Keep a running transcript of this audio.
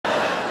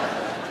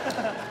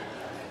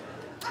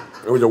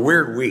It was a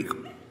weird week.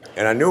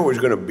 And I knew it was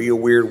going to be a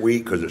weird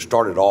week because it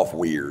started off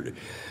weird.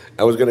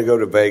 I was going to go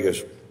to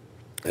Vegas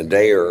a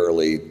day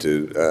early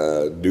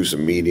to do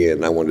some media,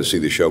 and I wanted to see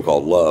the show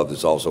called Love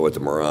that's also at the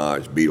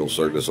Mirage, Beatles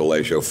Cirque du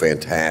Soleil show.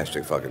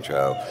 Fantastic fucking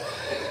show.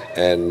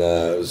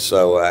 And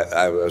so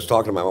I was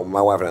talking to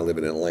my wife and I live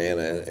in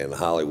Atlanta and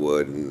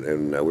Hollywood,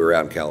 and we were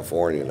out in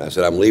California, and I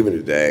said, I'm leaving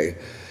today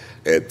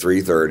at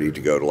 3:30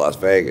 to go to Las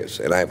Vegas,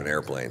 and I have an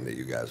airplane that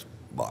you guys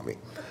bought me.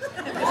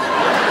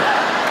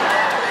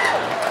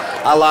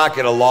 I like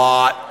it a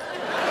lot.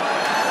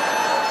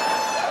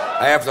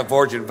 Half the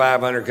Fortune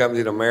 500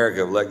 companies in America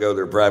have let go of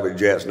their private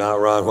jets. Not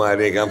Ron White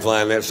Inc. I'm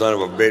flying that son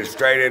of a bitch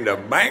straight into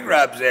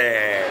bankruptcy.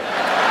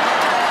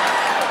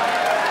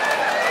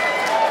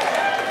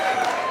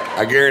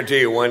 I guarantee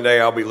you one day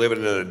I'll be living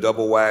in a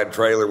double-wide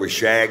trailer with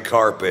shag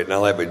carpet, and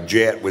I'll have a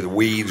jet with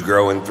weeds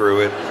growing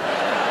through it.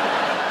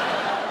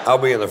 I'll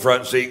be in the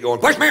front seat going,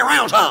 push me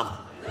around some.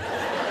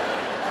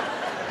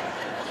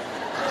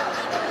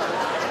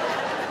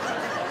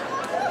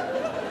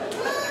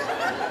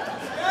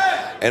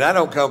 And I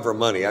don't come from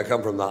money. I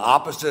come from the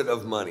opposite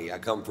of money. I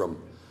come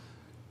from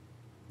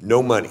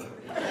no money.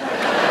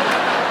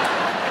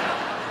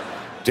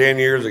 10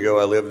 years ago,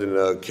 I lived in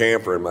a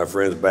camper in my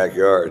friend's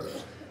backyard.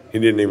 He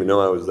didn't even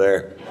know I was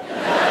there.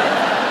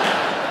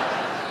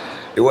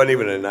 It wasn't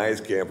even a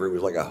nice camper. It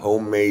was like a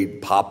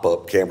homemade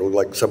pop-up camper. It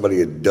looked like somebody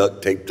had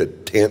duct taped a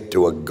tent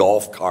to a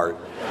golf cart.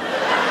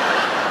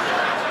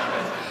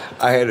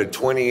 I had a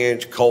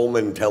 20-inch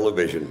Coleman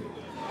television.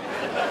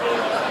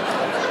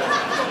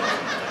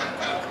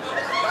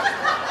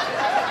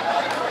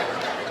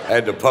 I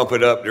had to pump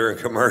it up during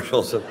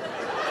commercials.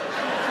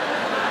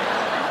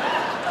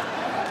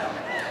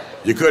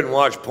 You couldn't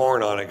watch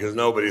porn on it because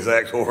nobody's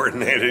that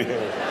coordinated.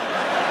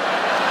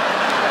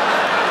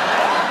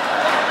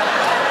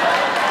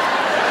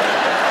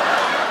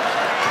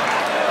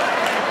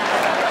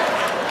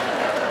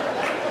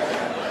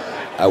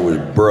 I was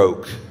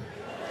broke.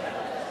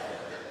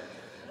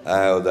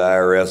 I owe the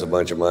IRS a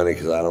bunch of money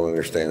because I don't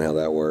understand how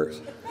that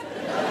works.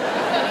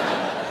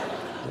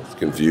 It's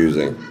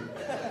confusing.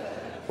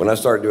 When I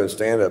started doing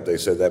stand-up, they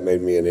said that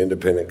made me an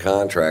independent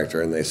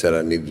contractor, and they said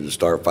I needed to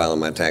start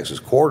filing my taxes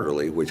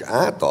quarterly, which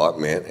I thought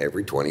meant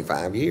every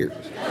 25 years.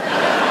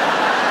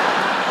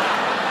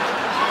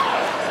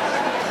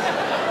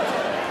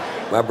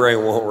 My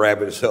brain won't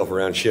wrap itself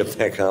around shit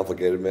that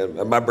complicated,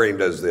 man. My brain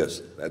does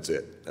this. That's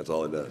it. That's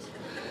all it does.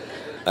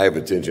 I have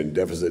attention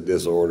deficit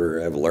disorder.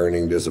 I have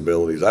learning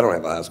disabilities. I don't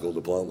have a high school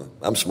diploma.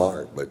 I'm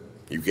smart, but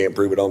you can't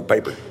prove it on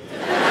paper.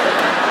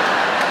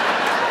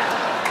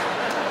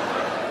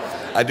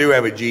 I do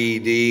have a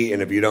GED,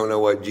 and if you don't know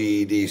what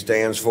GED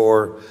stands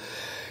for,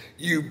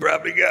 you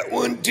probably got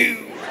one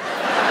too.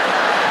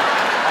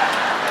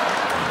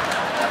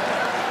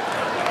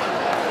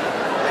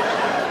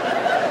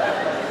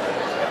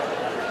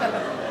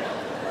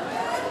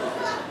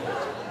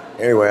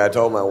 Anyway, I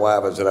told my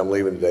wife, I said, I'm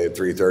leaving today at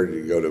 3:30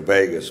 to go to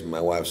Vegas.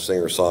 My wife's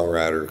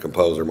singer-songwriter,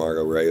 composer,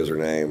 Margot Ray is her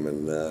name,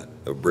 and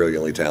a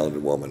brilliantly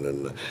talented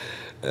woman.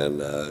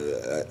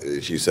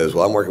 And she says,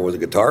 well, I'm working with a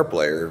guitar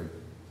player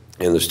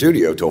in the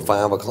studio till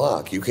 5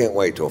 o'clock. You can't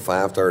wait till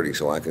 5:30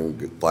 so I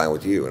can fly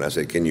with you. And I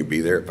said, can you be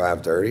there at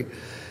 5:30?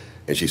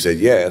 And she said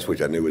yes,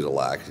 which I knew was a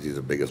lie because she's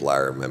the biggest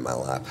liar I've met in my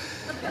life.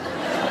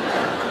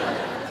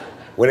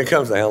 When it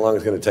comes to how long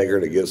it's going to take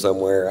her to get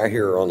somewhere, I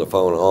hear her on the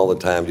phone all the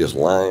time just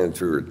lying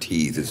through her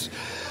teeth.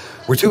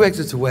 We're 2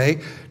 exits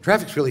away.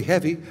 Traffic's really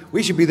heavy.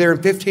 We should be there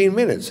in 15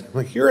 minutes. I'm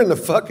like, you're in the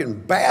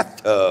fucking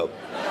bathtub.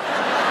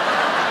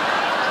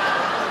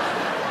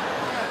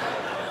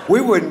 We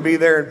wouldn't be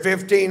there in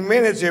 15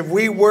 minutes if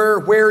we were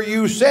where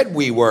you said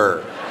we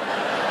were.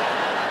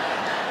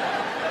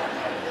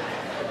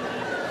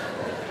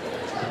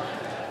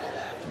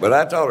 But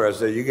I told her, I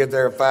said, you get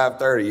there at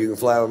 5:30, you can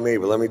fly with me,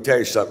 but let me tell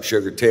you something,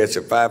 sugar tits,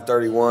 at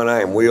 5:31,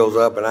 I am wheels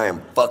up and I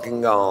am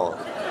fucking gone.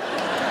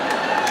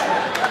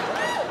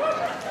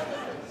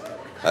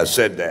 I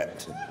said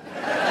that.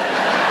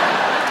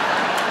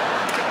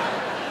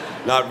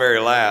 Not very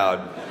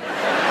loud.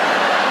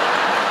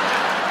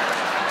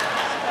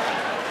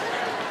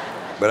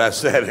 But I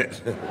said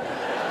it.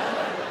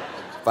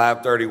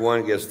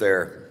 5:31 gets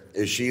there.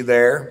 Is she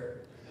there?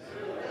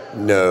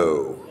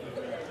 No.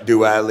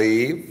 Do I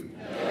leave?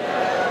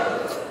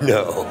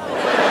 No.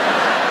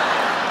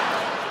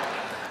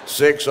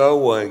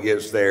 6:01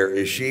 gets there.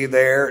 Is she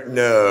there?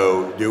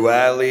 No. Do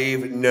I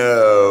leave?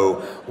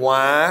 No.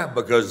 Why?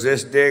 Because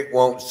this dick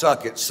won't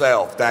suck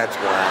itself. That's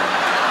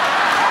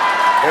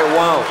why. It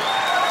won't.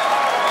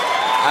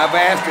 I've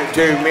asked it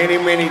to many,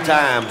 many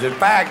times. In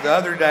fact, the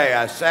other day,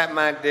 I sat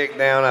my dick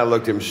down, I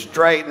looked him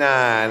straight in the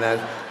eye,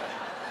 and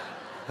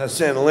I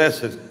said,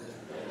 listen,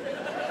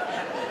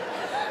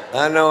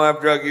 I know I've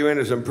drug you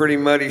into some pretty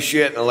muddy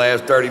shit in the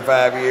last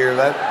 35 years.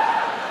 I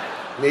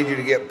need you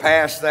to get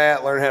past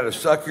that, learn how to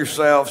suck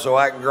yourself so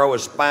I can grow a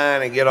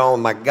spine and get on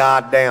with my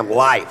goddamn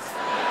life.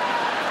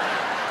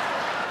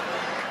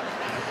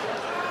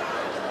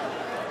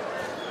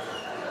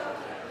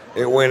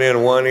 It went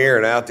in one ear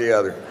and out the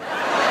other.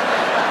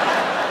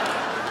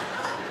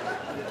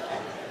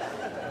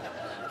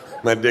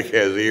 My dick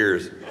has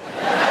ears.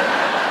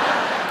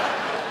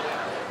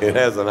 It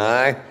has an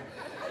eye,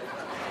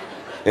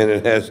 and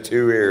it has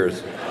 2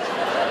 ears,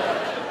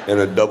 and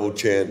a double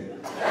chin.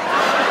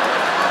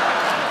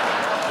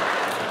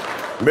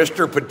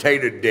 Mr.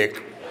 Potato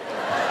Dick.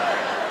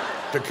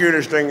 The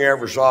cutest thing you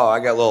ever saw. I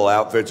got little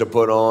outfits I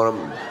put on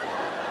them.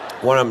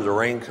 One of them's a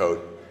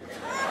raincoat.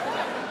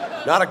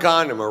 Not a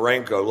condom, a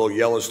raincoat. A little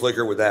yellow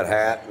slicker with that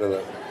hat.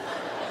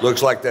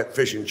 Looks like that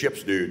fish and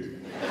chips dude.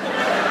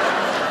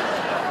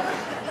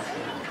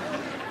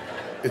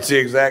 It's the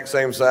exact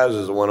same size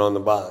as the one on the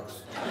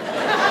box.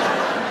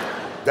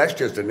 That's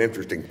just an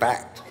interesting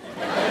fact.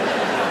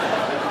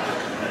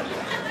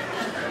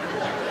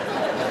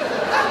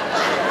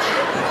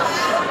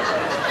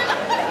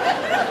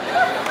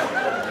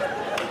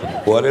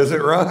 What is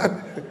it,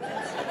 Ron?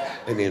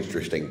 An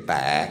interesting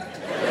fact.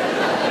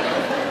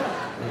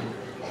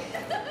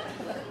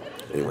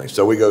 Anyway,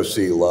 so we go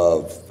see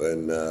Love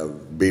and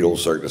Beatles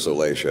Cirque du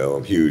Soleil show.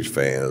 I'm a huge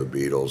fan of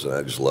the Beatles, and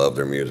I just love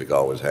their music,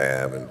 always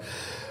have. And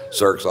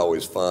Cirque's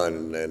always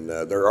fun, and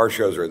our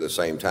shows are at the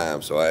same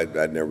time, so I'd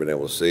never been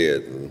able to see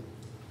it. And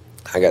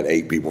I got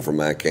 8 people from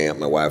my camp.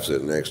 My wife's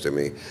sitting next to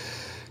me.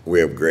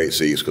 We have great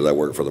seats because I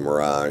work for the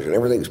Mirage, and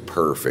everything's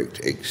perfect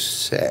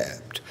except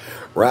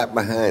right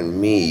behind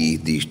me,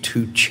 these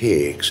 2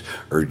 chicks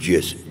are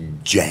just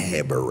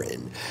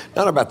jabbering.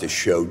 Not about the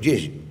show,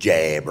 just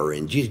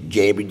jabbering. Just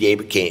jabber,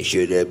 jabber, can't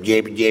shut up.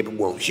 Jabber, jabber,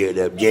 won't shut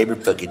up. Jabber,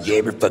 fucking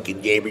jabber,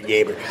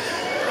 jabber.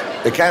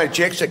 The kind of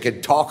chicks that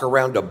can talk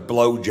around a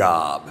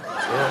blowjob. You know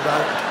what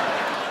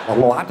I'm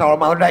talking? Well, I told him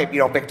the other day, if you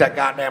don't fix that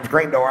goddamn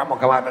screen door, I'm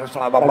gonna come out and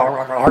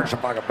hurt some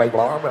fucking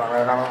people.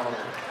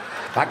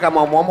 If I come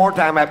home one more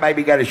time, that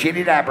baby got a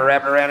shitty diaper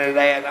wrapped around his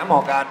ass, I'm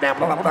gonna goddamn,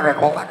 I'm gonna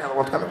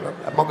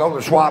go to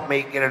the swap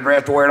meet and get a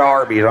dress to wear at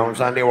Arby's on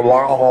Sunday. And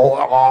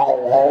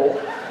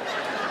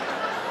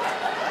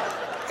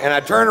I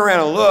turned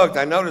around and looked,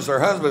 I noticed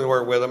her husband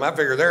weren't with them. I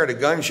figured they're at a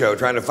gun show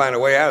trying to find a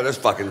way out of this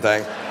fucking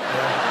thing.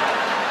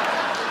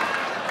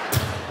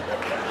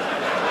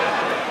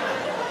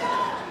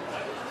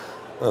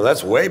 Well,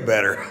 that's way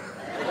better.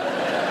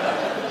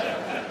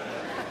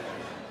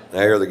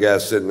 I hear the guy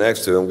sitting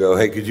next to him go,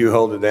 hey, could you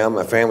hold it down?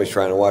 My family's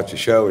trying to watch the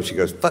show. And she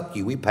goes, fuck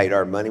you, we paid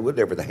our money. We'll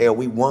do whatever the hell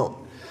we want.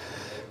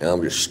 And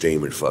I'm just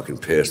steaming fucking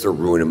pissed. They're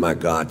ruining my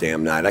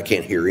goddamn night. I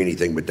can't hear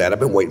anything but that. I've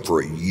been waiting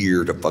for a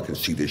year to fucking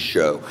see this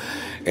show.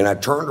 And I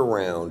turned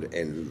around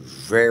and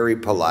very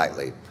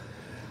politely,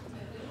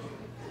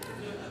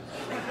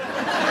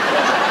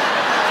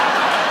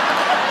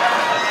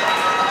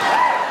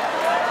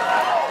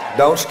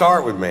 don't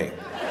start with me.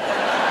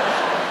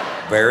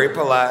 Very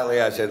politely,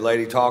 I said,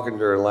 lady, talking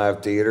during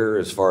live theater,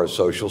 as far as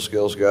social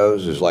skills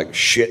goes, is like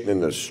shitting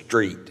in the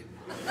street.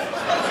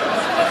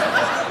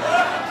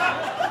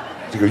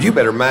 She goes, you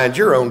better mind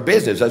your own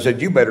business. I said,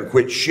 you better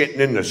quit shitting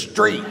in the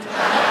street.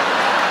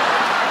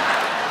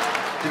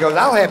 She goes,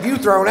 I'll have you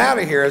thrown out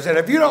of here. I said,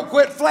 if you don't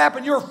quit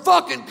flapping your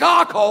fucking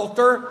cock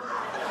holster.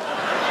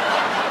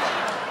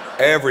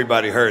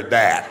 Everybody heard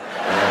that.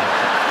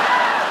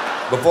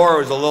 Before, it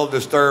was a little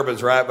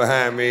disturbance right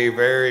behind me.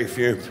 Very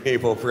few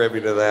people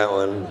privy to that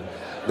one.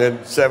 Then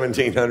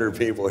 1,700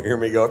 people hear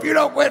me go, if you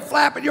don't quit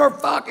flapping your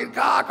fucking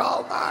cock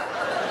all night.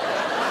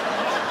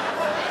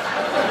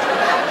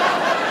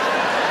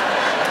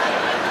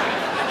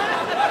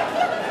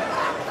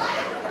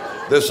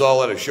 This is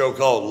all at a show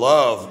called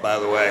Love, by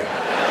the way.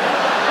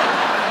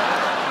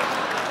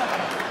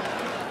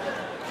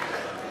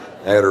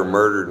 I had her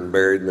murdered and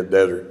buried in the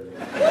desert.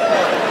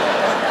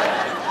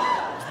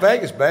 It's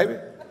Vegas, baby.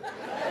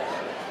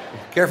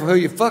 Careful who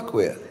you fuck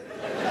with.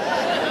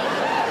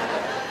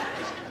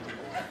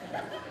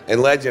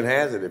 And legend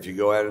has it, if you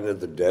go out into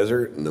the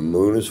desert and the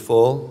moon is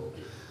full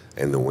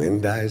and the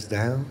wind dies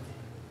down,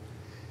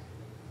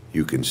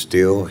 you can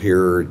still hear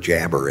her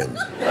jabbering.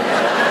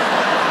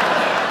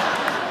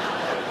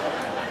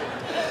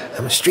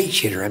 I'm a street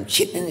shitter. I'm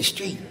shitting in the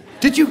street.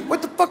 Did you?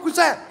 What the fuck was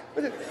that?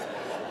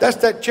 That's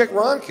that chick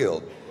Ron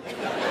killed.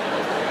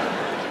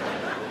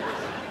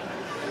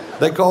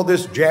 They call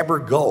this Jabber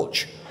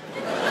Gulch.